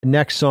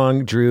Next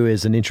song, Drew,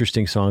 is an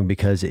interesting song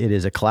because it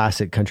is a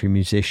classic country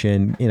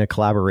musician in a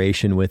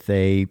collaboration with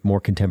a more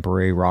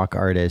contemporary rock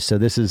artist. So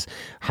this is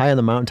High on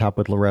the Mountaintop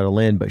with Loretta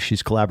Lynn, but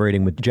she's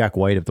collaborating with Jack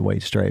White of the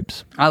White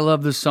Stripes. I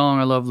love this song.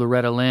 I love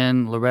Loretta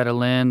Lynn. Loretta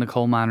Lynn, the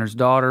coal miner's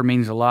daughter,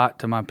 means a lot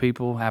to my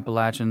people,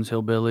 Appalachians,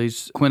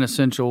 hillbillies,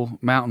 quintessential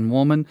mountain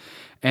woman.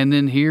 And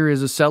then here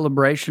is a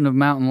celebration of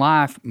mountain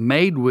life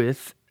made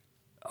with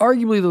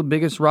arguably the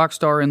biggest rock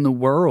star in the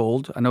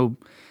world. I know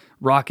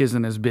rock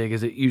isn't as big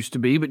as it used to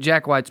be, but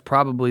Jack White's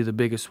probably the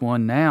biggest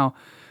one now.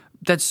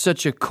 That's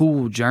such a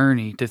cool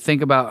journey to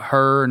think about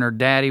her and her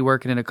daddy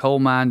working in a coal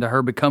mine, to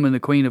her becoming the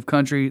queen of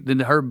country, then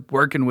to her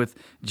working with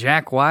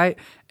Jack White,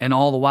 and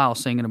all the while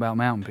singing about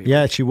mountain people.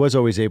 Yeah, she was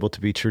always able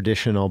to be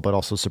traditional, but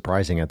also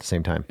surprising at the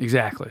same time.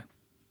 Exactly.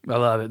 I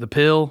love it. The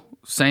Pill,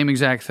 same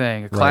exact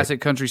thing. A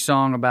classic country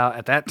song about,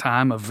 at that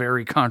time, a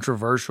very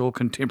controversial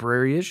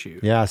contemporary issue.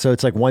 Yeah, so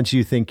it's like once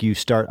you think you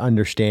start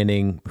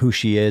understanding who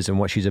she is and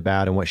what she's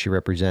about and what she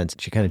represents,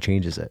 she kind of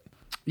changes it.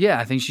 Yeah,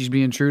 I think she's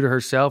being true to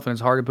herself, and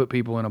it's hard to put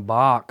people in a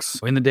box.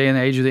 In the day and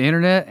the age of the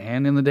internet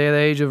and in the day and the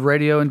age of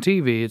radio and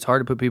TV, it's hard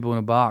to put people in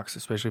a box,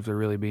 especially if they're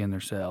really being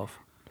themselves.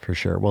 For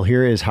sure. Well,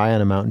 here is High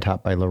on a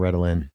Mountaintop by Loretta Lynn.